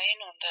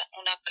Bitcoin,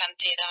 una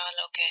cantidad,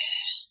 lo que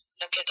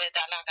te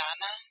da la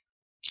gana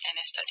en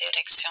esta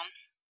dirección.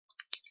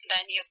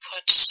 Then you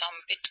put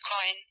some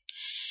Bitcoin,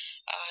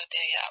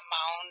 the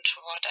amount,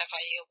 whatever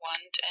you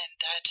want, in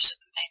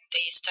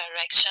these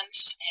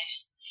directions.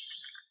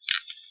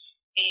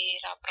 Y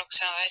la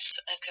próxima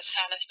vez que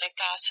sales de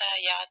casa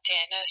ya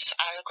tienes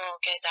algo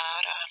que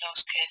dar a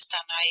los que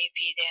están ahí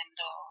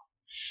pidiendo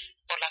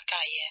por la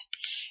calle.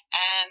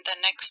 And the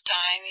next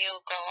time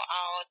you go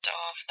out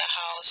of the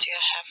house, you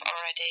have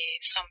already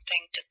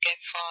something to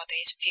give for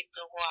these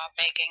people who are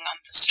begging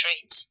on the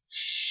streets.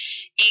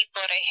 Y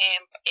por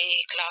ejemplo,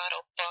 y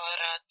claro,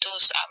 para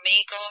tus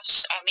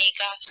amigos,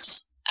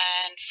 amigas,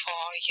 and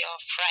for your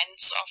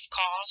friends, of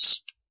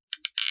course.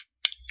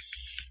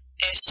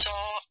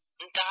 Eso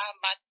da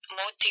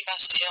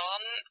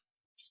motivación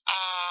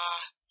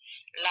a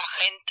la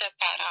gente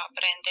para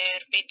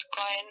aprender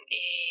Bitcoin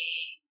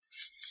y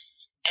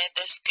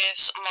this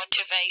gives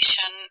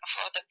motivation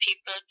for the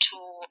people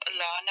to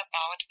learn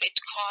about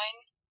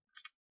Bitcoin.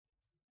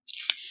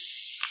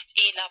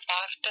 Y la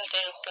parte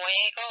del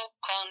juego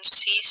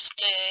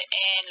consiste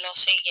en lo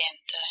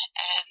siguiente,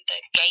 and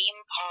the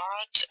game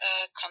part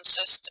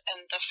consists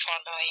in the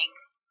following.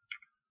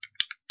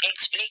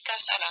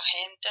 Explicas a la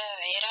gente,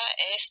 mira,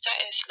 esta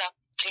es la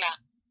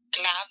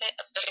clave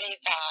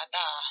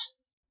privada,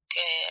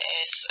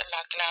 que es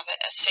la clave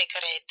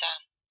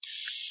secreta.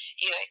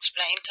 You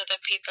explain to the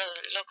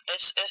people, look,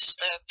 this is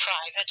the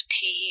private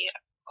key,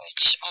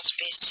 which must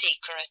be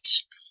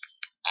secret.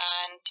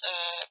 And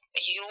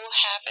you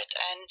have it,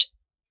 and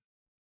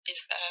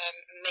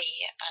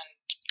me,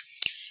 and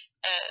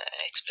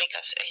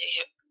explicas,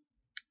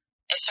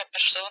 esa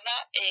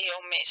persona y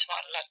yo mismo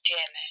la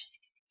tiene.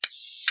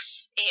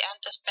 Y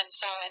antes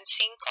pensaba en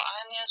 5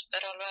 años,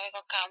 pero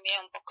luego cambié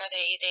un poco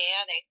de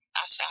idea de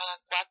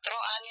hasta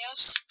 4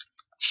 años.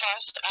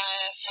 First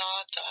I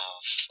thought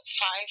of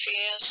 5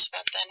 years,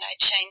 but then I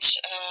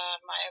changed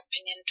my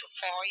opinion to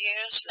 4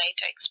 years,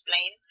 later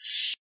explain.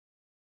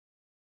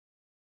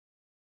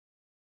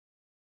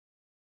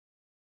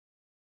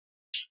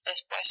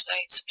 Después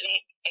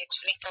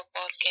explico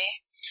por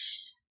qué.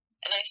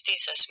 Les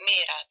dices,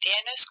 mira,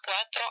 tienes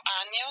 4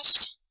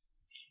 años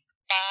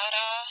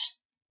para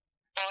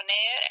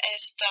poner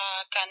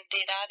esta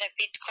cantidad de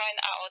Bitcoin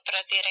a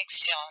otra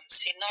dirección.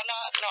 Si no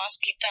lo has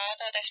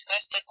quitado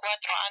después de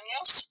 4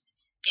 años,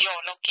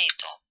 yo lo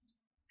quito.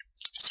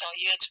 So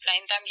you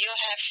explain them, you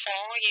have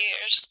 4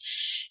 years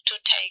to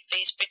take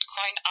these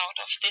Bitcoin out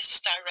of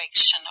this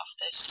direction, of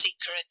this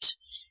secret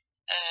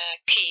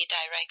key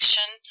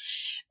direction.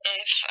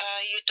 If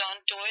you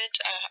don't do it,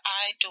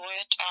 I do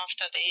it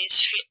after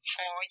these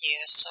 4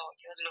 years. So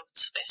you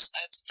lose this.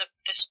 That's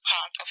this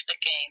part of the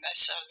game.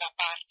 Es la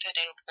parte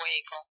del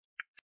juego.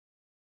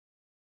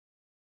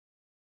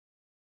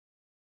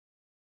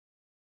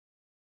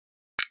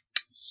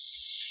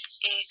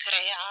 He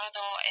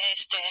creado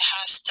este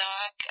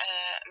hashtag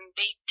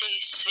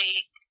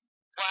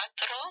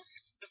BTC4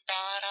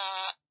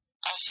 para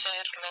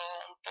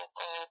hacerlo un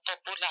poco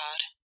popular.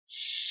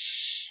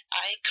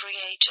 I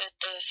created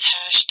this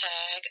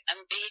hashtag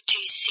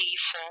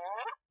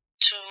BTC4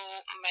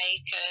 to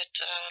make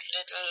it a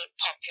little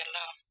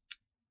popular.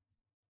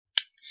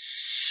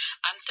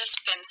 Antes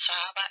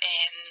pensaba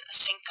en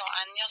 5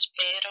 años,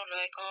 pero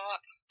luego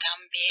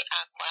cambié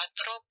a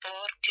 4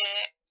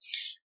 porque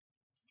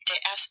te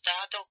has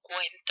dado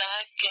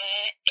cuenta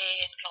que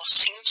en Los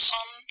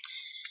Simpson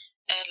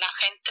la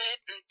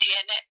gente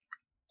tiene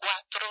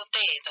 4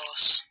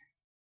 dedos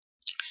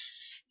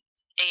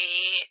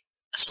y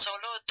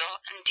solo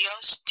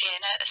Dios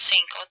tiene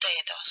 5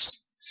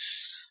 dedos.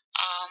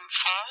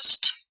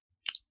 First,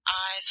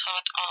 I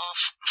thought of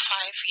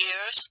 5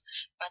 years,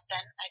 but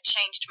then I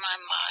changed my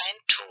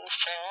mind to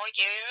 4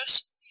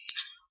 years.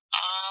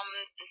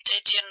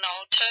 Did you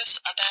notice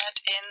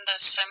that in The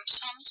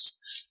Simpsons,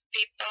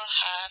 people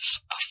have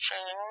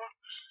 4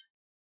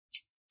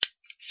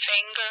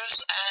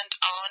 fingers and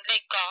only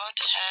God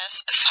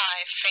has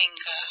 5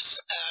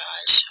 fingers?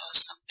 I'll show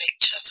some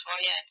pictures.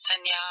 Voy a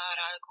enseñar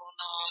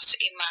algunas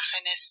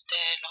imágenes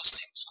de Los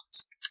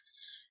Simpsons,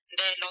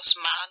 de los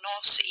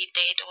manos y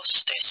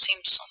dedos de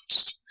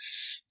Simpsons.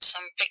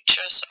 Some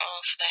pictures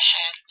of the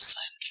hands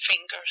and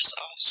fingers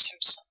of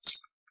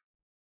Simpsons.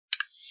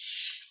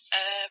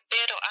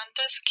 Pero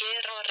antes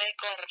quiero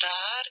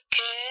recordar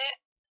que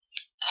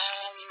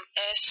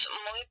es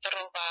muy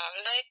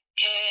probable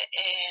que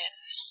en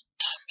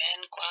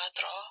también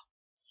 4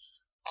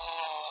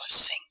 o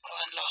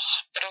 5 en los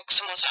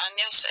próximos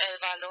años el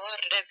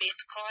valor de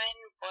Bitcoin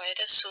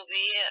puede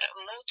subir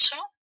mucho.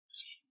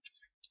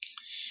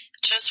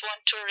 Just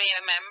want to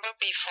remember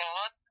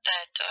before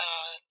that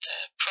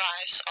the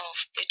price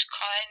of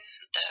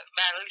Bitcoin, the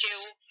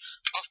value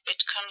of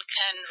Bitcoin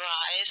can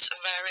rise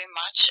very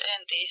much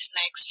in these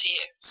next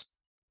years.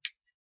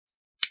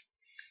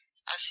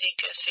 Así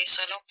que si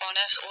solo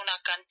pones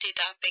una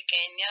cantidad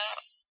pequeña,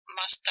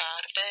 más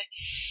tarde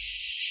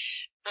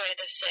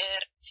puede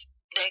ser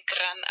de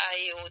gran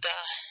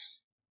ayuda.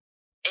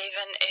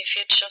 Even if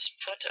you just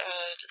put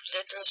a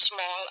little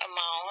small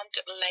amount,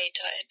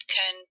 later it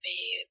can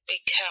be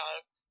big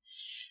help.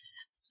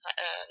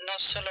 No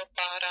solo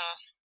para,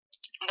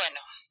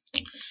 bueno,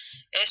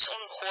 es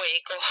un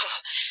juego.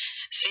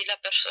 Si la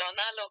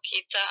persona lo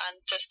quita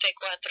antes de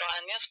 4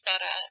 años,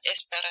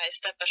 es para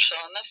esta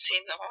persona.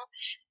 Si no,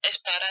 es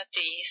para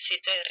ti,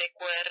 si te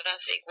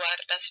recuerdas y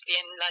guardas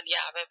bien la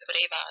llave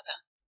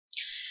privada.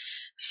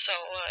 So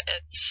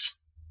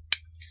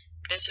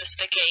this is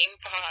the game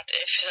part.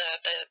 If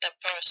the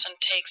person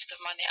takes the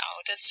money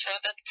out, it's for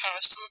that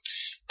person.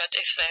 But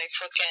if they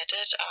forget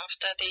it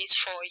after these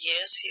 4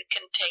 years, you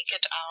can take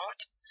it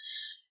out.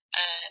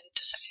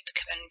 And it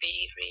can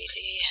be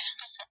really...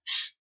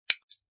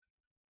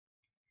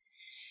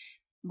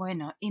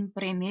 Bueno,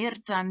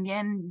 imprimir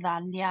también la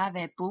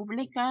llave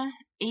pública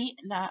y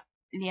la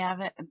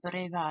llave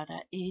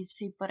privada. Y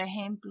si, por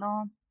ejemplo,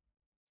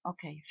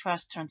 okay,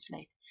 first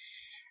translate.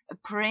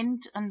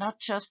 Print not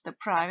just the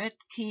private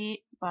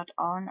key, but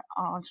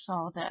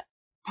also the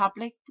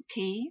public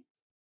key.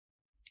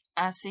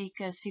 Así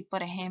que si,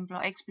 por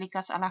ejemplo,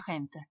 explicas a la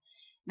gente,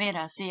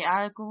 Mira, si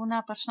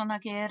alguna persona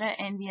quiere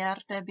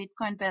enviarte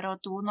Bitcoin, pero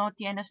tú no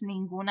tienes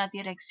ninguna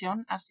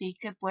dirección, así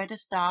que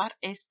puedes dar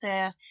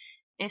esta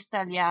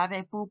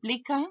llave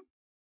pública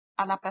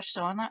a la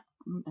persona.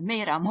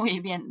 Mira, muy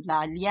bien,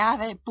 la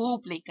llave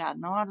pública,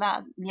 no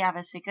la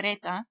llave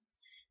secreta.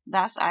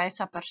 Das a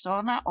esa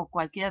persona o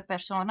cualquier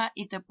persona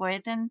y te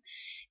pueden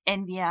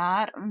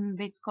enviar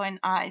Bitcoin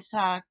a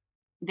esa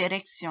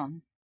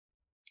dirección.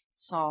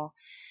 So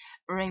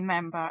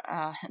remember,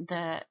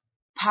 the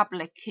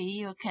public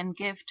key you can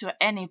give to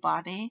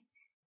anybody,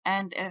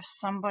 and if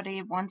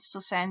somebody wants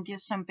to send you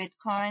some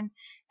Bitcoin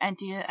and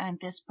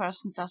this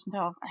person doesn't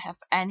have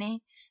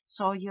any,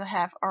 so you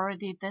have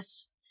already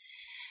this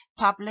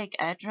public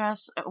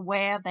address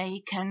where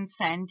they can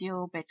send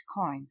you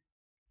Bitcoin.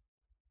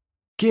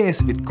 ¿Qué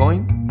es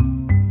Bitcoin?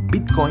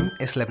 Bitcoin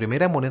es la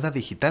primera moneda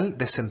digital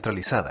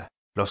descentralizada.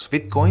 Los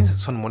Bitcoins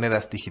son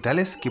monedas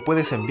digitales que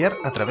puedes enviar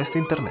a través de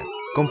Internet.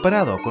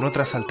 Comparado con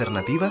otras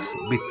alternativas,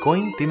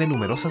 Bitcoin tiene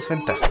numerosas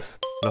ventajas.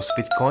 Los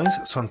Bitcoins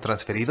son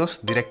transferidos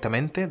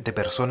directamente de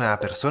persona a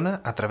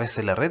persona a través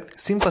de la red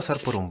sin pasar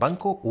por un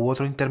banco u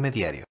otro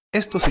intermediario.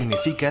 Esto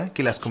significa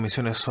que las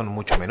comisiones son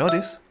mucho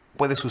menores,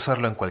 puedes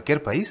usarlo en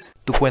cualquier país,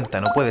 tu cuenta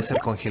no puede ser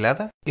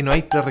congelada y no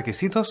hay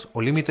prerequisitos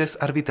o límites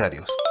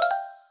arbitrarios.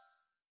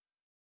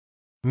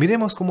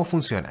 Miremos cómo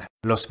funciona.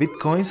 Los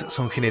Bitcoins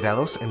son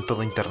generados en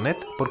todo Internet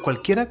por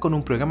cualquiera con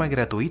un programa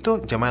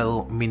gratuito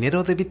llamado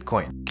minero de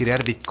Bitcoin.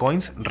 Crear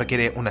Bitcoins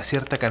requiere una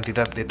cierta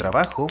cantidad de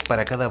trabajo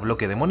para cada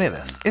bloque de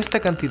monedas.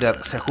 Esta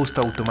cantidad se ajusta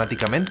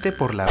automáticamente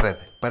por la red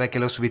para que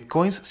los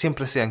Bitcoins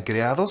siempre sean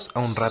creados a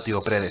un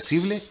ratio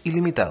predecible y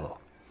limitado.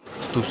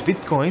 Tus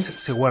Bitcoins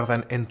se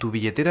guardan en tu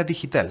billetera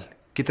digital,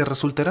 que te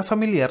resultará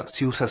familiar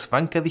si usas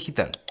banca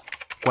digital.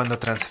 Cuando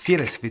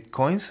transfieres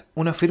Bitcoins,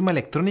 una firma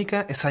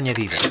electrónica es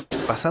añadida.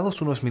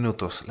 Pasados unos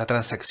minutos, la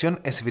transacción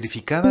es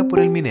verificada por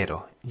el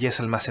minero y es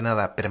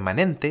almacenada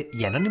permanente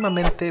y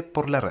anónimamente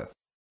por la red.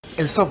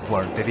 El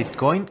software de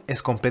Bitcoin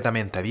es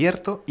completamente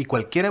abierto y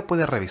cualquiera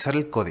puede revisar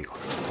el código.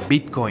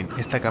 Bitcoin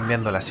está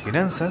cambiando las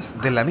finanzas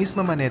de la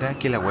misma manera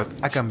que la web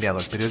ha cambiado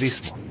el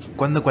periodismo.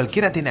 Cuando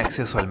cualquiera tiene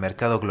acceso al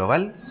mercado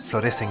global,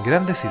 florecen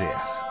grandes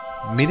ideas.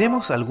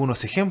 Miremos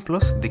algunos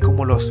ejemplos de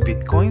cómo los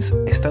Bitcoins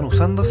están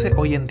usándose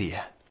hoy en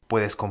día.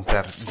 Puedes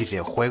comprar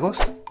videojuegos,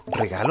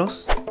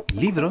 regalos,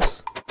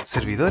 libros,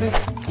 servidores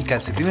y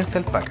calcetines de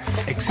alpaca.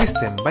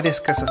 Existen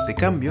varias casas de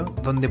cambio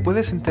donde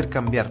puedes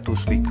intercambiar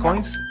tus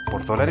Bitcoins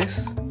por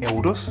dólares,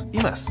 euros y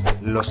más.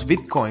 Los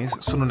Bitcoins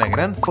son una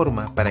gran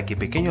forma para que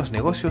pequeños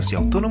negocios y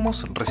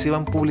autónomos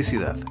reciban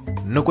publicidad.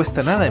 No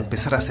cuesta nada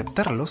empezar a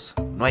aceptarlos,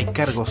 no hay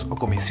cargos o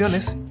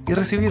comisiones y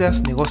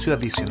recibirás negocio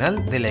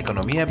adicional de la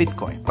economía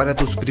Bitcoin. Para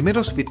tus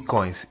primeros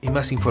Bitcoins y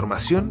más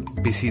información,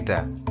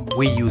 visita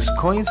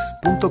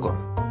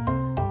weusecoins.com.